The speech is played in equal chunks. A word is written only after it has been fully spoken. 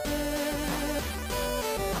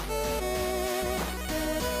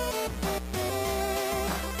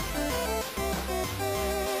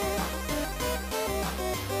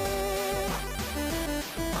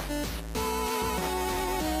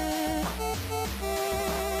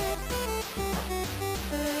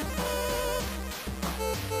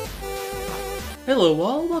Hello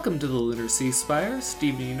all, welcome to the Lunar Sea Spire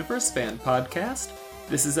Steven Universe fan podcast.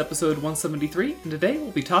 This is episode 173, and today we'll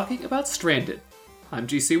be talking about Stranded. I'm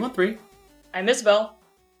GC13. I'm Isabel.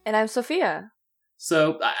 And I'm Sophia.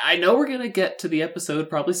 So, I know we're gonna get to the episode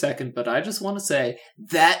probably second, but I just want to say,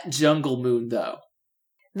 that jungle moon though.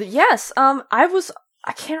 Yes,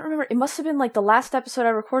 I can't remember, it must have been like the last episode I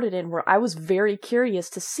recorded in where I was very curious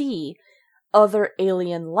to see other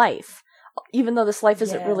alien life. Even though this life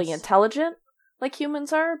isn't really intelligent like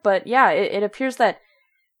humans are, but yeah, it appears that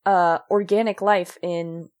organic life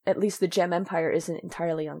in at least the Gem Empire isn't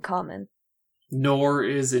entirely uncommon. Nor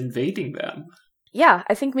is invading them. Yeah,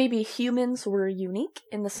 I think maybe humans were unique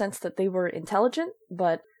in the sense that they were intelligent,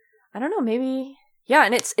 but I don't know, maybe... Yeah,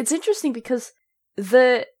 and it's interesting because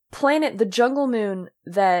the planet, the jungle moon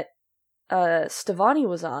that Stevani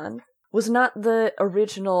was on, was not the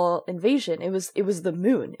original invasion. It was the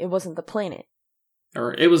moon. It wasn't the planet.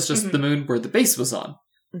 Or it was just the moon where the base was on.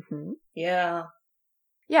 Mm-hmm. Yeah.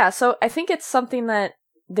 Yeah, so I think it's something that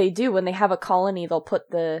they do when they have a colony. They'll put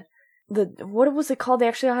the what was it called? They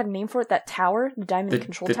actually had a name for it. That tower, the diamond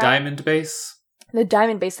control tower. The diamond base. The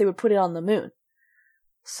diamond base. They would put it on the moon.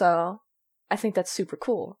 So I think that's super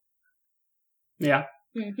cool. Yeah.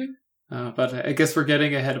 Mm-hmm. But I guess we're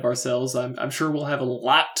getting ahead of ourselves. I'm sure we'll have a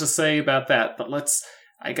lot to say about that. But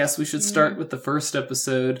I guess we should start with the first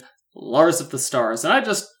episode, Lars of the Stars. And I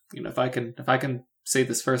just, if I can say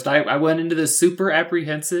this first, I went into this super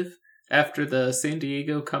apprehensive after the San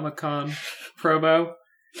Diego Comic-Con promo.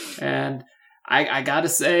 And I gotta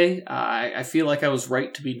say, I feel like I was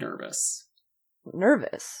right to be nervous.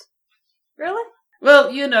 Nervous? Really?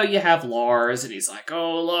 Well, you have Lars, and he's like,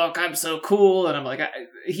 oh, look, I'm so cool. And I'm like,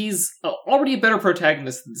 he's already a better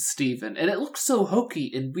protagonist than Steven. And it looked so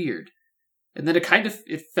hokey and weird. And then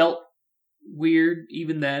it felt weird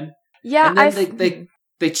even then. Yeah, and then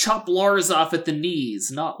they chop Lars off at the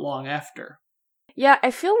knees not long after. Yeah, I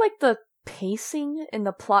feel like the pacing and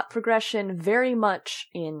the plot progression very much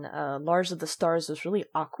in Lars of the Stars was really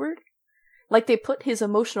awkward. Like, they put his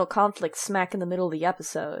emotional conflict smack in the middle of the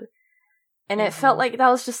episode. And it felt like that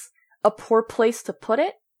was just a poor place to put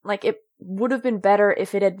it. Like, it would have been better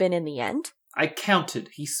if it had been in the end. I counted.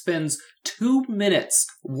 He spends 2 minutes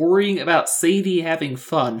worrying about Sadie having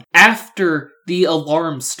fun after the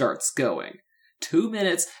alarm starts going. 2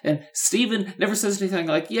 minutes, and Steven never says anything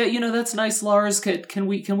like, yeah, that's nice, Lars. Can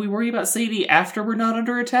we worry about Sadie after we're not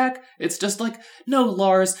under attack? It's just like, no,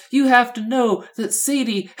 Lars, you have to know that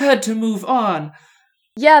Sadie had to move on.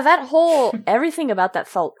 Yeah, that whole, everything about that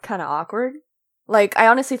felt kind of awkward. Like, I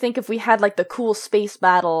honestly think if we had, like, the cool space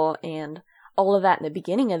battle and all of that in the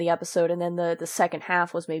beginning of the episode, and then the second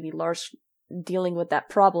half was maybe Lars dealing with that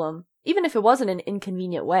problem, even if it wasn't an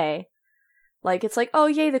inconvenient way. Like, it's like, oh,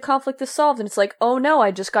 yay, the conflict is solved, and it's like, oh no,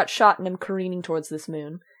 I just got shot and I'm careening towards this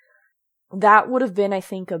moon. That would have been, I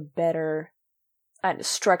think, a better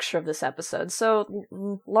structure of this episode. So,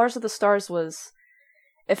 Lars of the Stars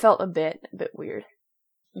it felt a bit weird.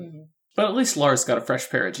 Mm-hmm. But at least Lars got a fresh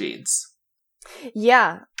pair of jeans.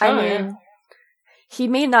 Yeah, I mean, he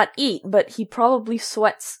may not eat, but he probably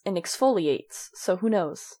sweats and exfoliates, so who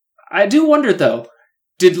knows? I do wonder, though,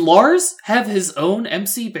 did Lars have his own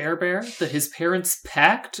MC Bear Bear that his parents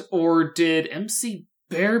packed, or did MC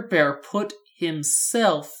Bear Bear put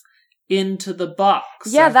himself into the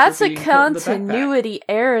box? Yeah, that's a continuity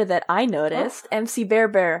error that I noticed. Oh. MC Bear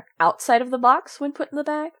Bear outside of the box when put in the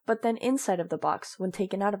bag, but then inside of the box when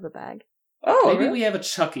taken out of the bag. Oh, maybe we have a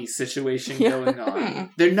Chucky situation going on.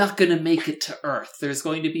 They're not going to make it to Earth. There's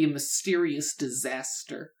going to be a mysterious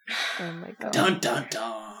disaster. Oh my god. Dun dun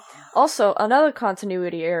dun. Also, another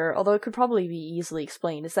continuity error, although it could probably be easily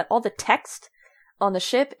explained, is that all the text on the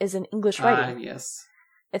ship is in English writing. Yes.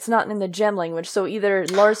 It's not in the Gem language, so either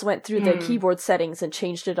Lars went through the keyboard settings and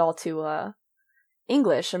changed it all to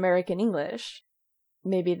English, American English.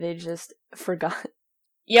 Maybe they just forgot.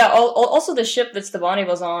 Yeah, also the ship that Stevani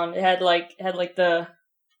was on, it had the,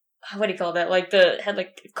 what do you call that? Had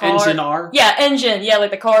car. Engine R? Yeah, engine. Yeah,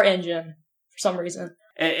 like the car engine, for some reason.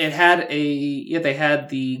 It had they had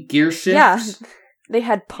the gear shift. Yeah, they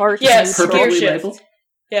had parts. Yes, gear shift. Labeled.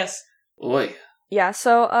 Yes. Oy. Yeah,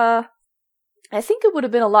 so, I think it would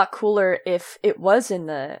have been a lot cooler if it was in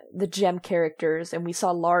the Gem characters and we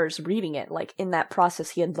saw Lars reading it. Like, in that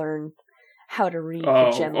process, he had learned how to read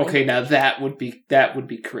the Gem language. Okay, now that would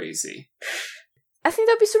be crazy. I think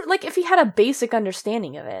that'd be super, like, if he had a basic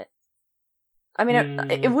understanding of it. I mean,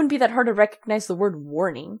 it wouldn't be that hard to recognize the word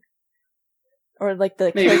warning. Or, like,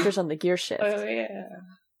 the characters on the gear shift. Oh, yeah.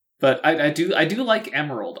 But I do like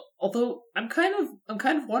Emerald. Although, I'm kind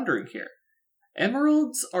of wondering here.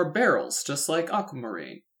 Emeralds are barrels, just like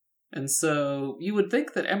Aquamarine. And so you would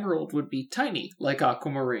think that Emerald would be tiny, like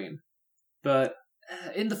Aquamarine. But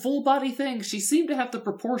in the full body thing, she seemed to have the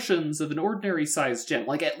proportions of an ordinary sized gem,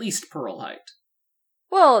 like at least pearl height.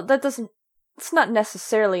 Well, it's not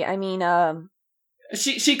necessarily,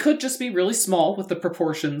 She could just be really small with the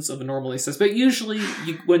proportions of a normally sized, but usually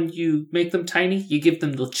when you make them tiny, you give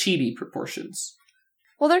them the chibi proportions.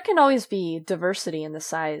 well, there can always be diversity in the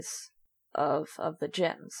size of the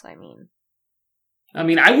gems,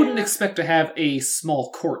 I wouldn't expect to have a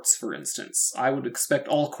small quartz, for instance. I would expect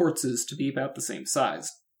all quartzes to be about the same size.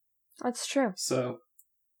 That's true. So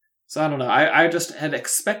I don't know. I just had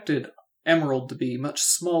expected Emerald to be much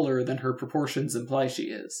smaller than her proportions imply she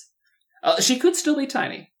is. She could still be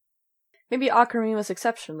tiny. Maybe Aquamarine was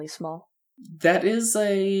exceptionally small. That is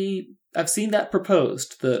I've seen that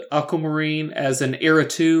proposed, that Aquamarine as an Era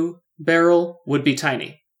 2 barrel would be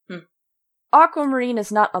tiny. Aquamarine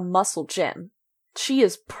is not a muscle gem. She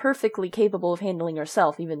is perfectly capable of handling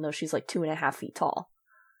herself, even though she's like 2.5 feet tall.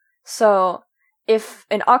 So, if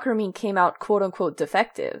an Aquamarine came out quote-unquote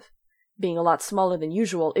defective, being a lot smaller than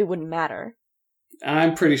usual, it wouldn't matter.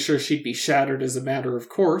 I'm pretty sure she'd be shattered as a matter of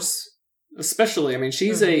course. Especially,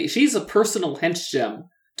 she's a personal hench gem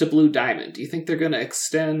to Blue Diamond. Do you think they're going to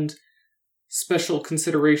extend special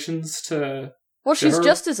considerations to Well, she's her?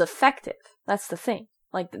 just as effective. That's the thing.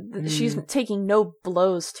 Like, she's taking no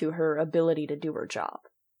blows to her ability to do her job.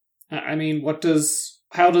 How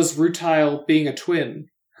does Rutile being a twin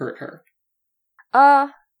hurt her?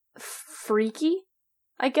 Freaky,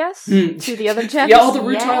 I guess, to the other gems. Yeah, all the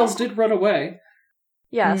Rutiles did run away.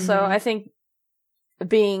 Yeah, so I think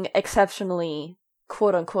being exceptionally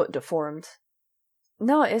quote-unquote deformed.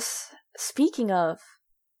 No, speaking of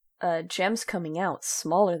gems coming out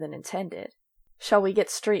smaller than intended, shall we get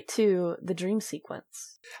straight to the dream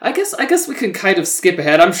sequence? I guess we can kind of skip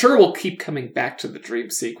ahead. I'm sure we'll keep coming back to the dream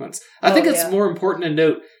sequence. I think it's more important to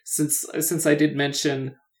note, since I did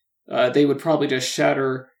mention they would probably just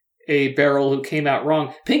shatter a barrel who came out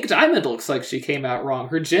wrong. Pink Diamond looks like she came out wrong.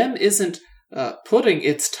 Her gem isn't putting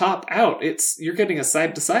its top out. You're getting a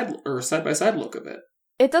side-to-side or side-by-side look of it.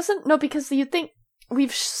 It doesn't, no, because you think,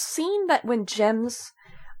 we've seen that when gems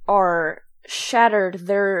are shattered,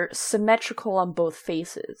 they're symmetrical on both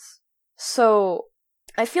faces. So,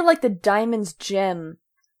 I feel like the Diamond's gem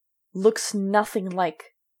looks nothing like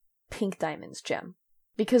Pink Diamond's gem.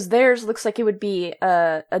 Because theirs looks like it would be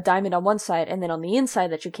a diamond on one side, and then on the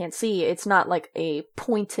inside that you can't see, it's not like a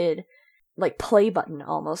pointed, like, play button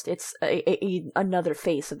almost. It's another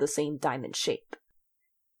face of the same diamond shape.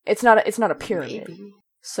 It's not a pyramid. Maybe.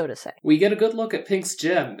 So to say. We get a good look at Pink's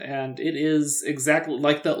gem, and it is exactly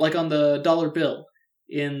like on the dollar bill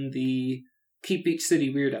in the Keep Beach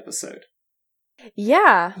City Weird episode.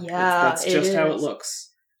 Yeah. That's just how it looks.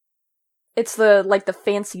 It's the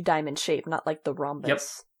fancy diamond shape, not like the rhombus. Yep.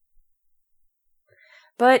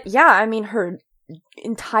 But yeah, her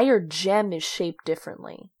entire gem is shaped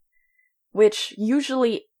differently, which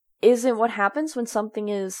usually isn't what happens when something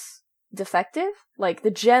is defective. Like,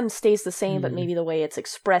 the gem stays the same, but maybe the way it's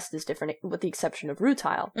expressed is different, with the exception of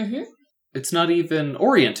Rutile. Mm-hmm. It's not even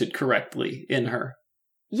oriented correctly in her.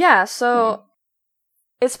 Yeah, so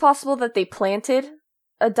it's possible that they planted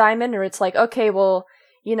a diamond, or it's like, okay, well,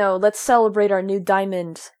 let's celebrate our new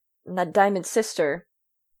diamond sister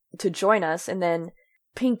to join us, and then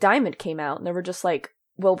Pink Diamond came out, and they were just like,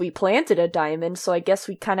 well, we planted a diamond, so I guess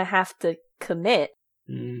we kind of have to commit.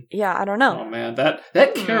 Yeah, I don't know. Oh man,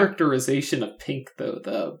 that characterization of Pink, though,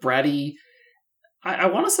 the bratty, I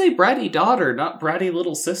want to say bratty daughter, not bratty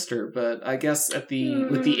little sister, but I guess with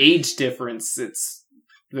the age difference,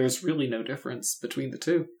 there's really no difference between the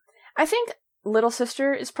two. I think little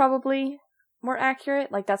sister is probably more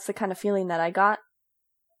accurate. Like, that's the kind of feeling that I got.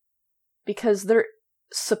 Because they're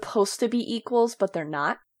supposed to be equals, but they're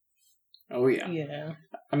not. Oh yeah. Yeah.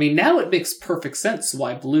 Now it makes perfect sense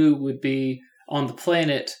why Blue would be on the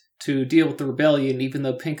planet to deal with the rebellion, even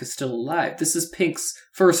though Pink is still alive. This is Pink's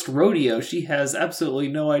first rodeo. She has absolutely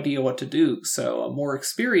no idea what to do, so a more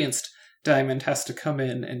experienced Diamond has to come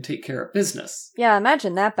in and take care of business. Yeah,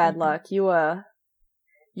 imagine that bad luck. Your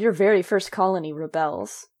very first colony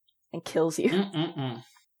rebels and kills you. Mm-mm-mm.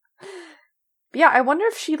 But yeah, I wonder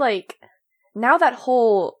if she, now that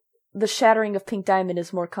the shattering of Pink Diamond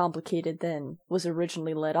is more complicated than was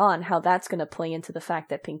originally led on, how that's going to play into the fact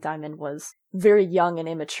that Pink Diamond was very young and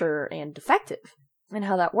immature and defective, and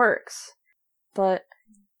how that works. But,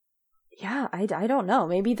 yeah, I don't know.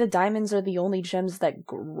 Maybe the diamonds are the only gems that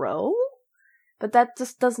grow? But that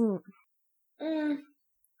just doesn't...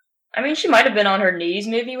 She might have been on her knees,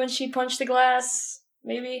 maybe, when she punched the glass.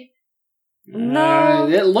 Maybe. No.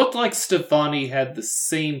 It looked like Stefani had the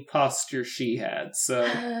same posture she had. So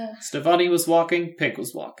Stefani was walking, Pink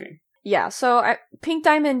was walking. Yeah, so Pink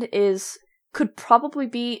Diamond could probably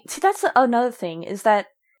be... See, that's another thing, is that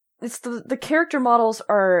it's the character models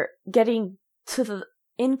are getting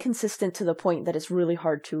inconsistent to the point that it's really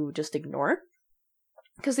hard to just ignore.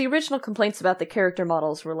 Because the original complaints about the character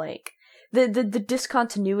models were like, the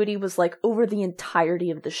discontinuity was like over the entirety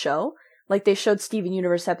of the show. Like, they showed Steven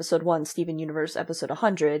Universe episode 1, Steven Universe episode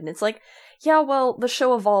 100, and it's like, yeah, well, the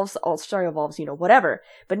show evolves, the story evolves, whatever.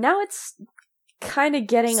 But now it's kind of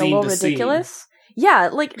getting a little ridiculous. Yeah,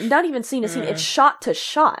 like, not even scene to scene, it's shot to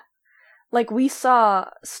shot. Like, we saw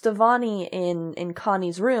Stefani in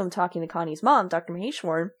Connie's room talking to Connie's mom, Dr.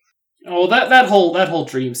 Maheshwaran. Oh, that whole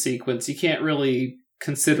dream sequence, you can't really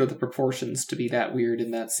consider the proportions to be that weird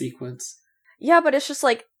in that sequence. Yeah, but it's just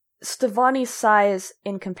like, Stefani's size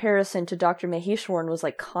in comparison to Dr. Maheshwaran was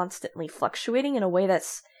like constantly fluctuating in a way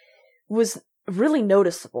was really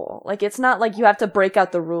noticeable. Like, it's not like you have to break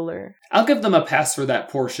out the ruler. I'll give them a pass for that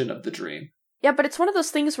portion of the dream. Yeah, but it's one of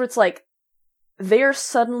those things where it's like, they're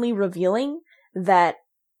suddenly revealing that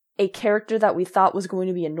a character that we thought was going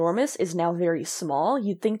to be enormous is now very small.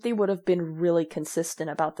 You'd think they would have been really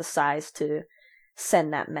consistent about the size to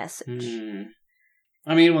send that message.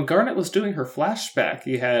 I mean, when Garnet was doing her flashback,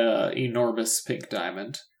 he had an enormous Pink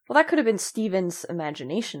Diamond. Well, that could have been Steven's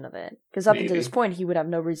imagination of it. Because up Maybe. until this point, he would have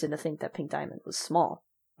no reason to think that Pink Diamond was small.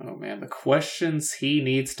 Oh man, the questions he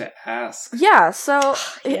needs to ask. Yeah, so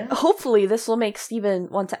Yeah. Hopefully this will make Steven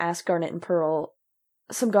want to ask Garnet and Pearl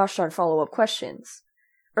some gosh darn follow-up questions.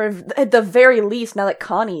 Or at the very least, now that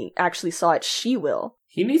Connie actually saw it, she will.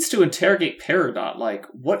 He needs to interrogate Peridot, like,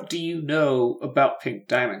 what do you know about Pink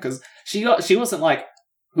Diamond? Because she wasn't like,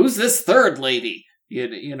 who's this third lady?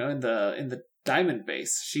 You know, in the Diamond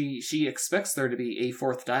base, she expects there to be a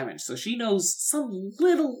fourth diamond, so she knows some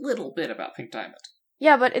little bit about Pink Diamond.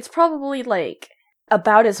 Yeah, but it's probably, like,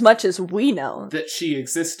 about as much as we know. That she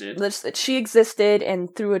existed. That she existed,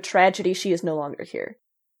 and through a tragedy, she is no longer here.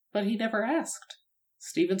 But he never asked.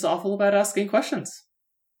 Steven's awful about asking questions.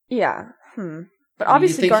 Yeah, But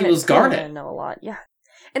obviously think he was Garnet. Gonna know a lot, yeah.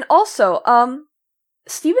 And also,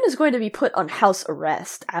 Steven is going to be put on house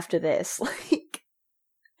arrest after this. Like,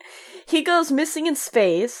 he goes missing in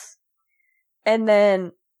space, and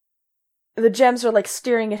then the gems are, like,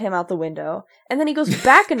 staring at him out the window, and then he goes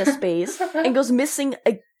back into space, and goes missing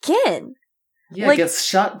again. Yeah, like, gets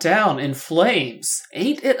shot down in flames.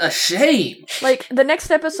 Ain't it a shame? Like, the next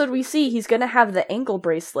episode we see, he's gonna have the ankle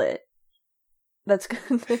bracelet. That's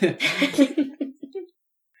good.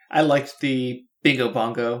 I liked the bingo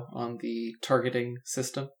bongo on the targeting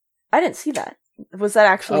system. I didn't see that. Was that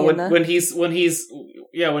actually in the... when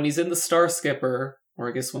he's in the Star Skipper, or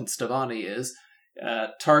I guess when Stefani is,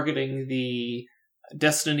 targeting the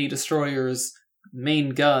Destiny Destroyer's main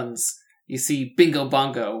guns, you see bingo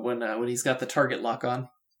bongo when he's got the target lock on.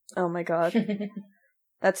 Oh my god.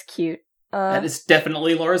 That's cute. That is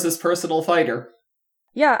definitely Lars's personal fighter.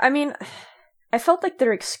 Yeah, I mean, I felt like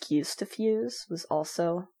their excuse to fuse was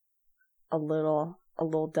also a little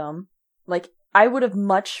dumb. Like, I would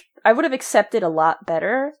have accepted a lot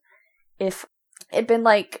better if it'd been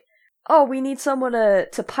like, oh, we need someone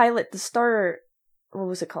to pilot the Star... What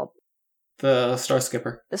was it called? The Star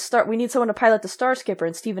Skipper. We need someone to pilot the Star Skipper,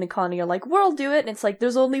 and Steven and Connie are like, we'll do it, and it's like,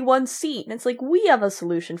 there's only one seat, and it's like, we have a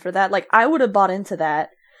solution for that. Like, I would have bought into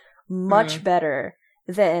that much better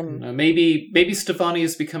than... Maybe Stefani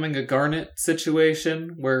is becoming a Garnet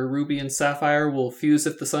situation, where Ruby and Sapphire will fuse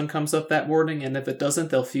if the sun comes up that morning, and if it doesn't,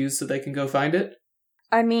 they'll fuse so they can go find it.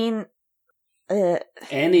 I mean...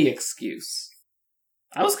 Any excuse.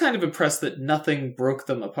 I was kind of impressed that nothing broke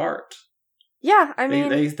them apart. Yeah, I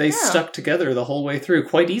mean... They stuck together the whole way through,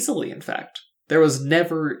 quite easily, in fact. There was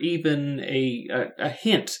never even a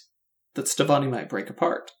hint that Stefani might break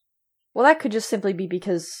apart. Well, that could just simply be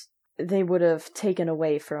because they would have taken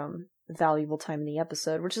away from valuable time in the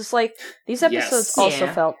episode, which is like, these episodes also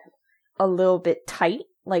felt a little bit tight.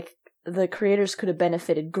 Like, the creators could have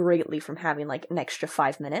benefited greatly from having, like, an extra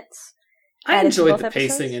 5 minutes. I enjoyed the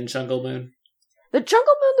pacing in Jungle Moon. The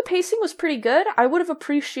Jungle Moon, the pacing was pretty good. I would have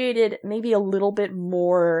appreciated maybe a little bit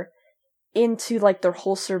more into, like, their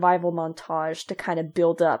whole survival montage to kind of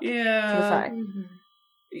build up to the fact.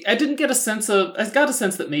 I got a sense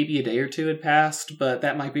that maybe a day or two had passed, but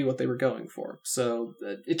that might be what they were going for. So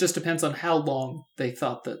it just depends on how long they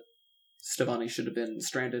thought that Stefani should have been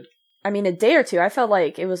stranded. I mean, a day or two. I felt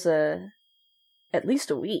like it was at least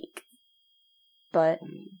a week. But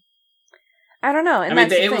I don't know. And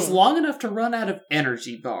it was long enough to run out of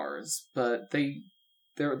energy bars, but they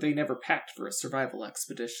they never packed for a survival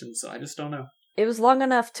expedition, so I just don't know. It was long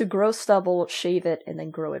enough to grow stubble, shave it, and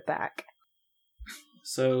then grow it back.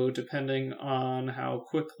 So depending on how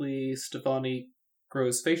quickly Stevonnie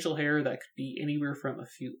grows facial hair, that could be anywhere from a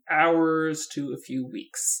few hours to a few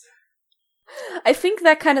weeks. I think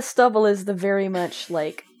that kind of stubble is the very much,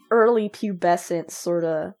 like, early pubescent sort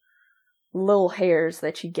of little hairs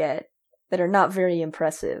that you get that are not very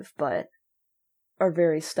impressive, but are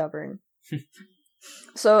very stubborn.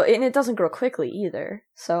 So, and it doesn't grow quickly either,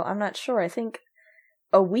 so I'm not sure. I think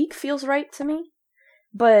a week feels right to me,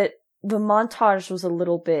 but the montage was a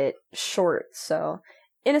little bit short, so...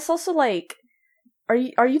 And it's also like,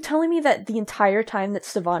 are you telling me that the entire time that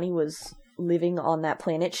Stevonnie was living on that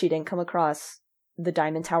planet, she didn't come across the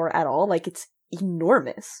Diamond Tower at all? Like, it's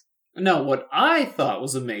enormous. No, what I thought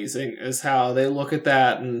was amazing is how they look at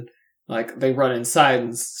that and, like, they run inside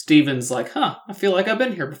and Steven's like, I feel like I've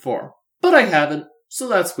been here before. But I haven't, so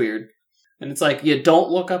that's weird. And it's like, you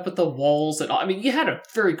don't look up at the walls at all. I mean, you had a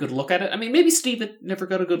very good look at it. I mean, maybe Steven never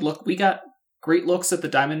got a good look. We got great looks at the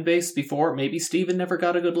Diamond Base before. Maybe Steven never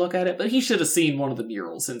got a good look at it, but he should have seen one of the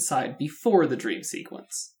murals inside before the dream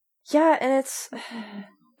sequence. Yeah, and it's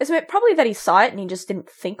probably that he saw it and he just didn't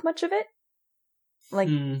think much of it. Like,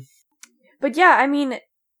 But yeah, I mean,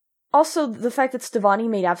 also the fact that Stevonnie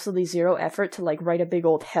made absolutely zero effort to, like, write a big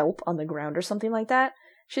old help on the ground or something like that.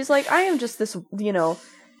 She's like, I am just this,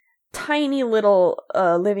 tiny little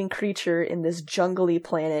living creature in this jungly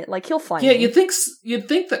planet. Like, he'll find me. Yeah, you'd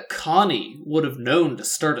think that Connie would have known to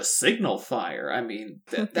start a signal fire. I mean,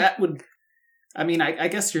 that would... I mean, I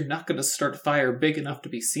guess you're not going to start a fire big enough to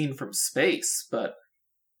be seen from space, but...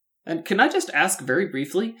 And can I just ask very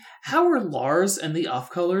briefly, how are Lars and the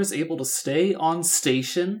Off-Colors able to stay on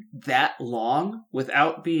station that long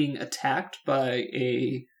without being attacked by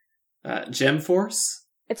a gem force?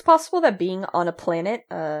 It's possible that being on a planet,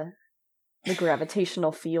 the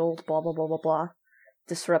gravitational field, blah, blah, blah, blah, blah,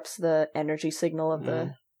 disrupts the energy signal of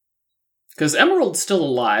the... Because Emerald's still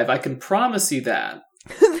alive, I can promise you that.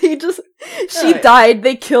 She died,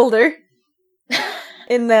 they killed her.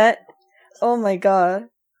 In that. Oh my god.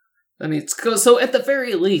 I mean, so at the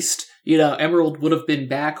very least, Emerald would have been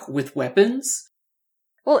back with weapons.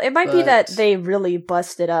 Well, it might be that they really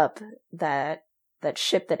busted up that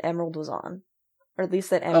ship that Emerald was on. Or at least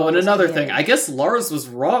that Emerald and another thing, I guess Lars was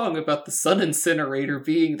wrong about the Sun Incinerator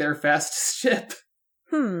being their fastest ship.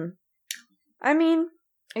 I mean,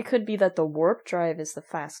 it could be that the warp drive is the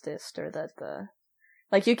fastest, or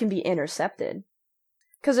that you can be intercepted.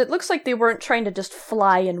 Because it looks like they weren't trying to just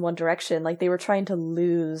fly in one direction, like they were trying to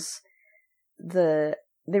lose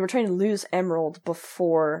Emerald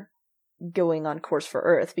before going on course for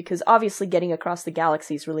Earth, because obviously getting across the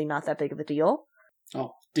galaxy is really not that big of a deal.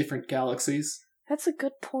 Oh, different galaxies. That's a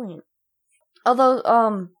good point.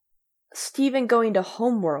 Although, Steven going to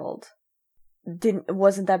Homeworld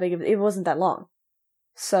wasn't that big of it wasn't that long.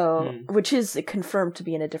 So, which is confirmed to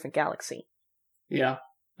be in a different galaxy. Yeah.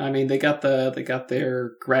 I mean, they got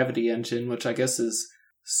their gravity engine, which I guess is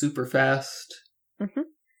super fast. Mm-hmm.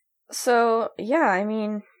 So, yeah, I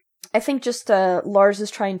mean, I think just Lars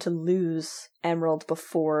is trying to lose Emerald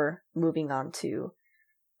before moving on to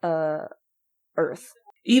Earth.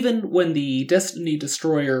 Even when the Destiny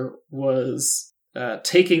Destroyer was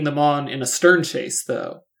taking them on in a stern chase,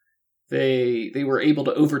 though, they were able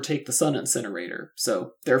to overtake the Sun Incinerator.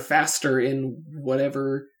 So they're faster in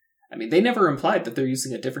whatever... I mean, they never implied that they're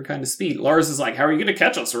using a different kind of speed. Lars is like, how are you going to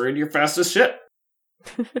catch us? We're in your fastest ship.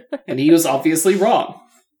 And he was obviously wrong.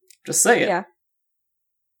 Just say it. Yeah.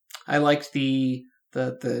 I liked the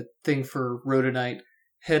thing for Rhodonite,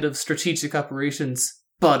 head of strategic operations,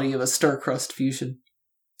 body of a star-crust fusion.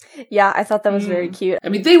 Yeah, I thought that was very cute. I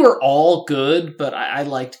mean, they were all good, but I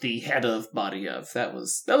liked the head of, body of. That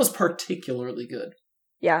was particularly good.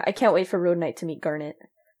 Yeah, I can't wait for Rhodonite to meet Garnet.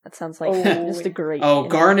 That sounds like just a great... Oh,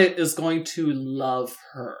 Garnet is going to love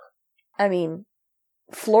her. I mean,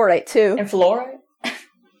 Fluorite, too. And Fluorite?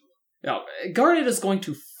 No, Garnet is going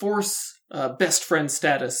to force best friend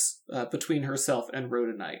status between herself and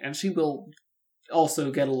Rhodonite, and she will also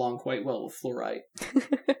get along quite well with Fluorite.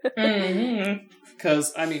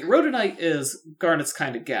 Because, I mean, Rhodonite is Garnet's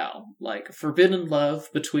kind of gal. Like, forbidden love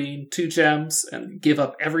between two gems and give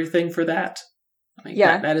up everything for that. I mean,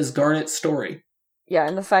 that is Garnet's story. Yeah,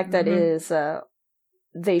 and the fact that is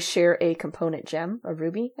they share a component gem, a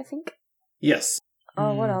ruby, I think. Yes.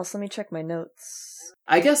 Oh, what else? Let me check my notes.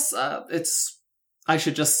 I guess I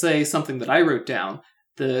should just say something that I wrote down.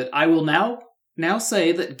 That I will now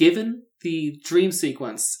say that given the dream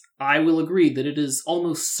sequence, I will agree that it is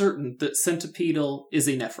almost certain that Centipedal is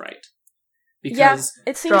a Nephrite. because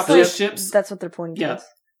it seems drop like ships- that's what they're pointing Yeah. to.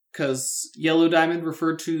 because Yellow Diamond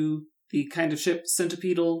referred to the kind of ship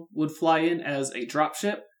Centipedal would fly in as a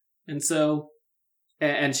dropship, and so,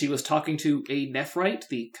 and she was talking to a Nephrite,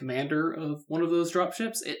 the commander of one of those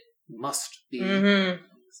dropships. It must be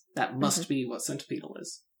that must be what Centipedal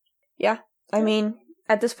is. I mean,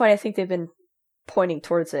 at this point, I think they've been pointing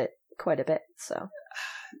towards it quite a bit, so.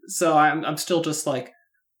 So I'm still just like,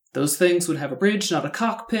 those things would have a bridge, not a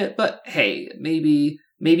cockpit. But hey, maybe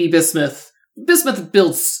Bismuth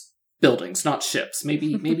builds buildings, not ships.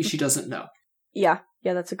 Maybe she doesn't know. Yeah,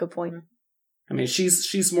 that's a good point. I mean,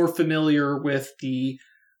 she's more familiar with the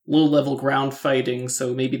low-level ground fighting,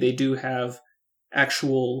 so maybe they do have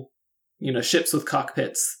actual, ships with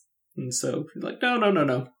cockpits. And so, like,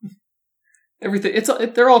 no. Everything,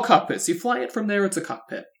 they're all cockpits. You fly it from there, it's a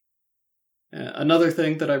cockpit. Another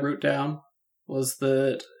thing that I wrote down was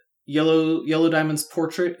that Yellow Diamond's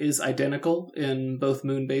portrait is identical in both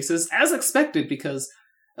moon bases, as expected, because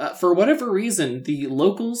for whatever reason, the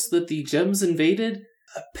locals that the gems invaded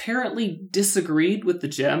apparently disagreed with the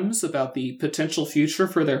gems about the potential future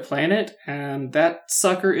for their planet, and that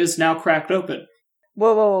sucker is now cracked open.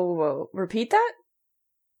 Whoa. Repeat that?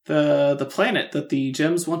 The planet that the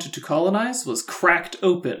gems wanted to colonize was cracked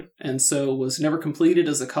open, and so was never completed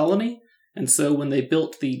as a colony, and so when they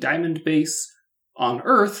built the diamond base on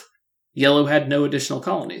Earth, Yellow had no additional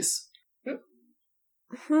colonies.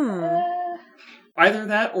 Either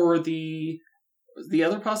that or the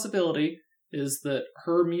other possibility is that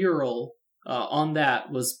her mural on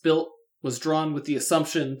that was drawn with the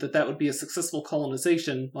assumption that that would be a successful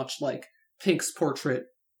colonization, much like Pink's portrait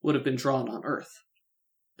would have been drawn on Earth.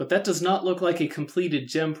 But that does not look like a completed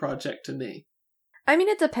gem project to me. I mean,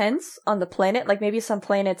 it depends on the planet. Like, maybe some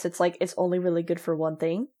planets, it's like, it's only really good for one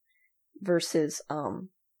thing, versus,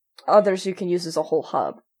 others you can use as a whole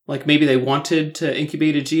hub. Like, maybe they wanted to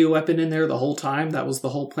incubate a geoweapon in there the whole time? That was the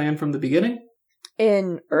whole plan from the beginning?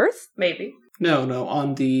 In Earth? Maybe. No,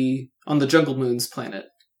 on the Jungle Moon's planet.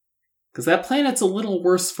 Because that planet's a little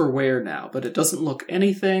worse for wear now, but it doesn't look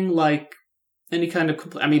anything like any kind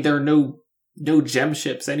of... I mean, there are no gem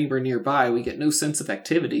ships anywhere nearby. We get no sense of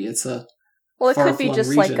activity. It's a Well, it could be far-flung just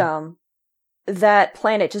region. like, that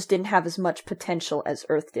planet just didn't have as much potential as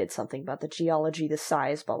Earth did. Something about the geology, the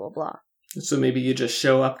size, blah, blah, blah. So maybe you just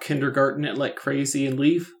show up kindergarten it like crazy and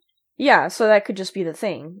leave? Yeah, so that could just be the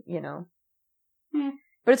thing,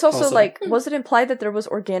 But it's also, was it implied that there was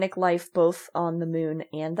organic life both on the moon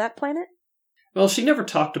and that planet? Well, she never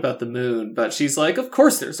talked about the moon, but she's like, of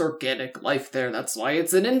course there's organic life there, that's why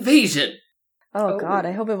it's an invasion! Oh god,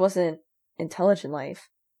 I hope it wasn't intelligent life.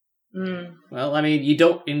 Well, I mean, you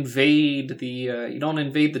don't invade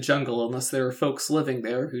the jungle unless there are folks living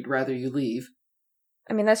there who'd rather you leave.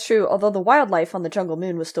 I mean, that's true, although the wildlife on the Jungle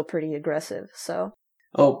Moon was still pretty aggressive, so...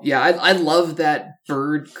 Oh, yeah, I love that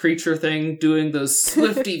bird creature thing, doing those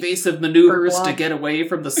swift, evasive maneuvers to get away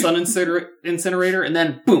from the sun incinerator, and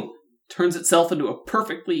then, boom, turns itself into a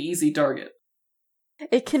perfectly easy target.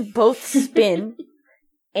 It can both spin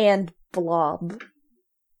and blob.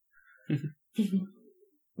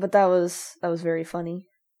 But that was very funny.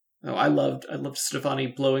 Oh, I loved Stefani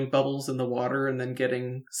blowing bubbles in the water and then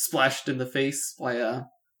getting splashed in the face by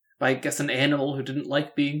I guess an animal who didn't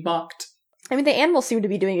like being mocked. I mean, the animals seem to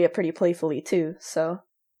be doing it pretty playfully too, so...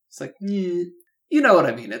 It's like, you know what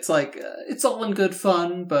I mean. It's like, it's all in good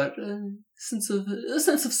fun, but a sense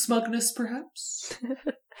of smugness, perhaps?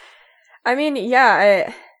 I mean,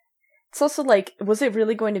 yeah, it's also like, was it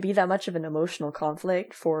really going to be that much of an emotional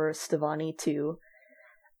conflict for Stefani to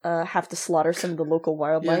have to slaughter some of the local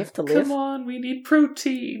wildlife to live? Come on, we need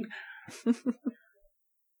protein!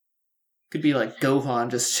 Could be like Gohan,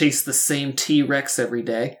 just chase the same T-Rex every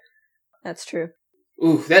day. That's true.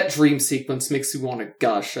 Ooh, that dream sequence makes me want to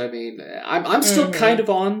gush. I mean, I'm still kind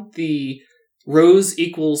of on the Rose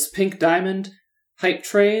equals Pink Diamond hype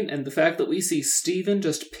train, and the fact that we see Steven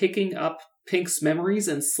just picking up Pink's memories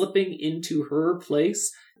and slipping into her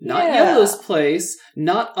place. Not Yellow's place,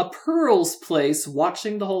 not a Pearl's place,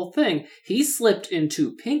 watching the whole thing. He slipped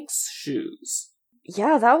into Pink's shoes.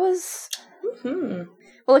 Yeah, that was...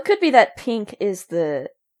 Well, it could be that Pink is the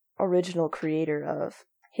original creator of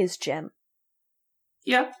his gem.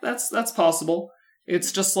 Yeah, that's possible.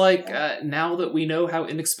 It's just like, now that we know how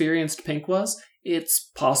inexperienced Pink was, it's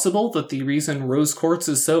possible that the reason Rose Quartz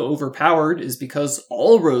is so overpowered is because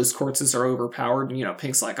all Rose Quartzes are overpowered, and,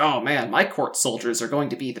 Pink's like, oh man, my Quartz soldiers are going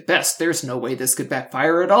to be the best, there's no way this could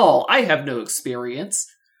backfire at all, I have no experience.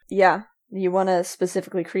 Yeah, you want to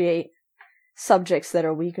specifically create subjects that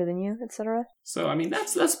are weaker than you, etc. So, I mean,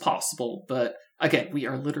 that's possible, but again, we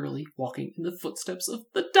are literally walking in the footsteps of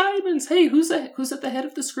the Diamonds. Hey, who's at the head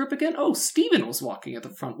of this group again? Oh, Steven was walking at the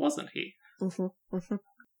front, wasn't he? Mm-hmm. Mm-hmm.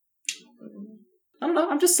 I don't know.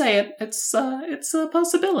 I'm just saying, it's a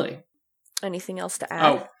possibility. Anything else to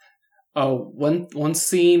add? One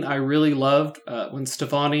scene I really loved when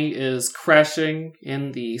Stevonnie is crashing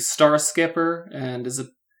in the Star Skipper, and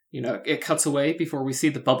it cuts away before we see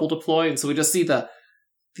the bubble deploy, and so we just see the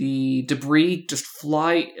debris just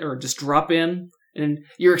fly or just drop in, and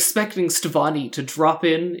you're expecting Stevonnie to drop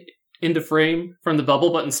into frame from the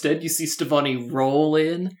bubble, but instead you see Stevonnie roll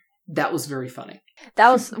in. That was very funny.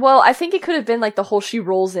 That was, well, I think it could have been like the whole she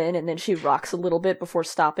rolls in and then she rocks a little bit before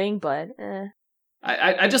stopping, but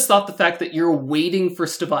I just thought the fact that you're waiting for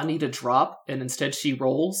Stevonnie to drop and instead she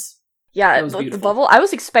rolls. Yeah, the bubble, I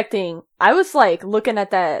was like looking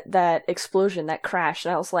at that explosion, that crash,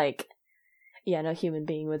 and I was like, yeah, no human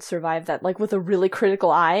being would survive that, like with a really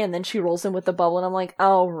critical eye, and then she rolls in with the bubble, and I'm like,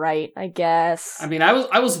 oh, right, I guess. I mean,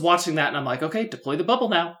 I was watching that and I'm like, okay, deploy the bubble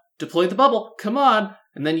now. Deploy the bubble, come on.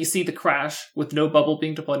 And then you see the crash with no bubble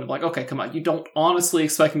being deployed, and I'm like, okay, come on, you don't honestly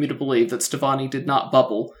expect me to believe that Stevonnie did not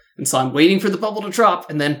bubble, and so I'm waiting for the bubble to drop,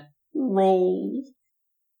 and then roll.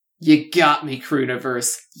 You got me,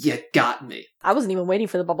 Crooniverse. You got me. I wasn't even waiting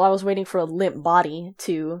for the bubble, I was waiting for a limp body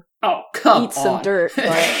to eat some dirt.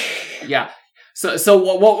 But... yeah. So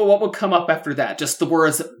what would come up after that? Just the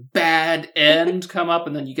words "bad end" come up,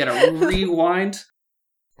 and then you get a rewind?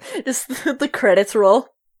 Just the credits roll.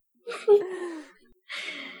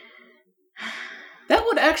 That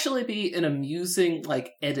would actually be an amusing,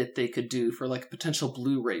 edit they could do for, a potential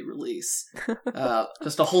Blu-ray release.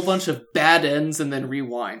 Just a whole bunch of bad ends and then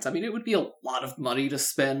rewinds. I mean, it would be a lot of money to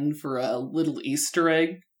spend for a little Easter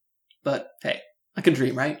egg. But, hey, I can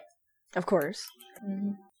dream, right? Of course.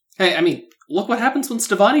 Mm-hmm. Hey, I mean, look what happens when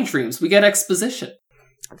Stevonnie dreams. We get exposition.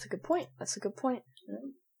 That's a good point.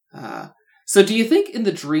 So do you think in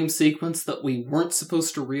the dream sequence that we weren't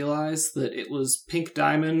supposed to realize that it was Pink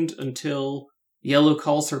Diamond until Yellow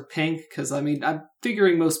calls her Pink? Because, I mean, I'm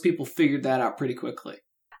figuring most people figured that out pretty quickly.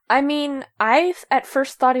 I mean, I at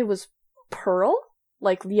first thought it was Pearl,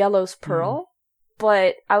 like Yellow's Pearl,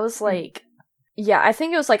 but I was like, yeah, I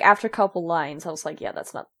think it was after a couple lines, I was like, yeah,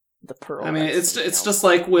 that's not the Pearl. I mean, it's just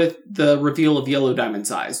like with the reveal of Yellow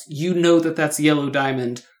Diamond's eyes. You know that that's Yellow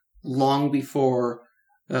Diamond long before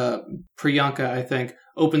Priyanka, I think,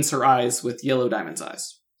 opens her eyes with Yellow Diamond's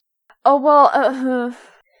eyes. Oh, well,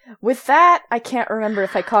 with that, I can't remember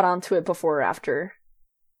if I caught on to it before or after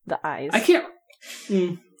the eyes. I can't...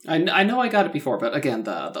 I know I got it before, but again,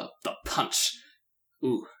 the punch.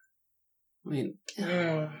 Ooh. I mean...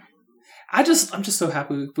 I'm just so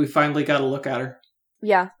happy we finally got a look at her.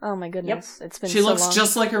 Yeah. Oh my goodness. Yep. It's been She looks long.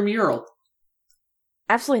 just like her mural.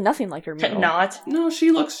 Absolutely nothing like her mural. Not. No,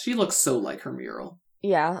 she looks so like her mural.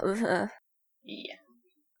 Yeah. Yeah.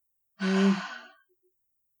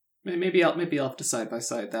 Maybe I'll have to side by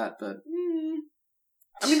side that, but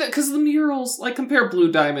I mean, because the murals, compare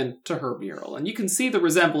Blue Diamond to her mural, and you can see the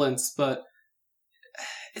resemblance, but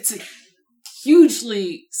it's a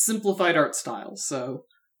hugely simplified art style, so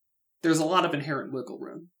there's a lot of inherent wiggle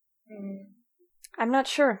room. I'm not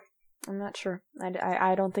sure.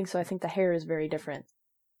 I don't think so. I think the hair is very different.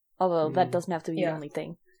 Although that doesn't have to be the only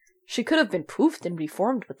thing. She could have been poofed and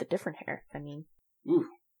reformed with the different hair. I mean... Ooh.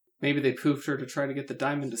 Maybe they poofed her to try to get the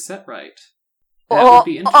diamond to set right. That would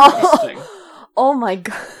be interesting. Oh my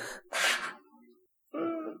god.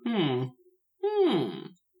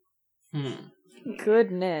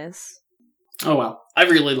 Goodness. Oh well. I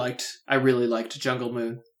really liked Jungle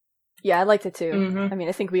Moon. Yeah, I liked it too. Mm-hmm. I mean,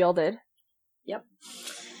 I think we all did. Yep.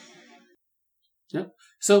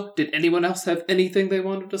 So, did anyone else have anything they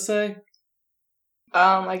wanted to say?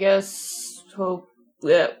 I guess hope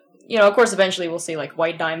that, of course eventually we'll see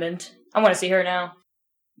White Diamond. I want to see her now.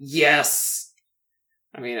 Yes.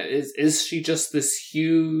 I mean, is she just this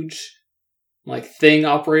huge thing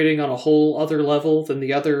operating on a whole other level than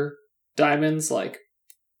the other diamonds?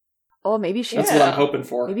 Oh, maybe she's... That's what I'm hoping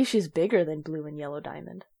for. Maybe she's bigger than Blue and Yellow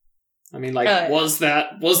Diamond. I mean, was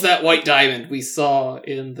that White Diamond we saw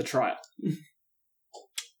in the trial?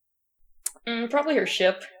 Probably her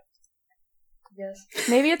ship. I guess.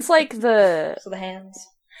 Maybe it's the... So the hands.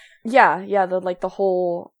 Yeah, the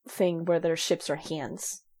whole thing where their ships are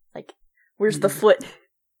hands. Where's the foot?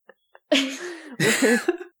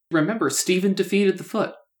 Remember, Steven defeated the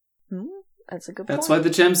foot. That's a good point. That's why the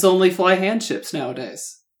gems only fly hand ships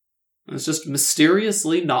nowadays. It's just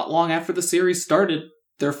mysteriously, not long after the series started,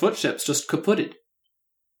 their foot ships just kaputted.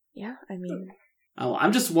 Yeah, I mean... Oh,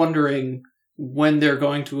 I'm just wondering when they're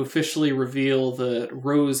going to officially reveal that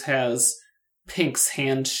Rose has Pink's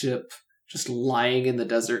hand ship just lying in the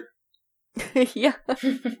desert. Yeah.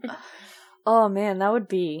 Oh man, that would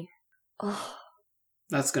be... Oh.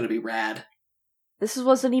 That's gonna be rad. This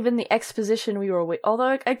wasn't even the exposition we were waiting...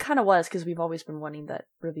 Although it kind of was, because we've always been wanting that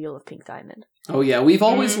reveal of Pink Diamond. Oh yeah, we've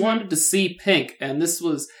always wanted to see Pink, and this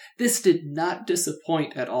did not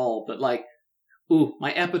disappoint at all, but like, ooh,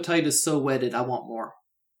 my appetite is so whetted, I want more.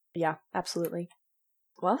 Yeah, absolutely.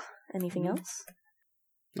 Well, anything else?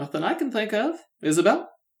 Nothing I can think of. Isabel?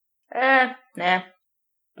 Nah.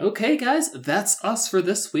 Okay, guys, that's us for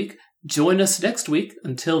this week. Join us next week.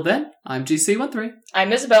 Until then, I'm GC13.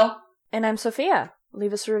 I'm Isabel. And I'm Sophia.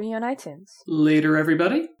 Leave us a review on iTunes. Later,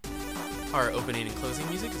 everybody. Our opening and closing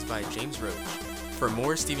music is by James Roach. For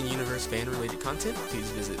more Steven Universe fan-related content, please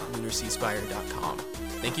visit lunarseaspire.com.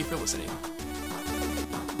 Thank you for listening.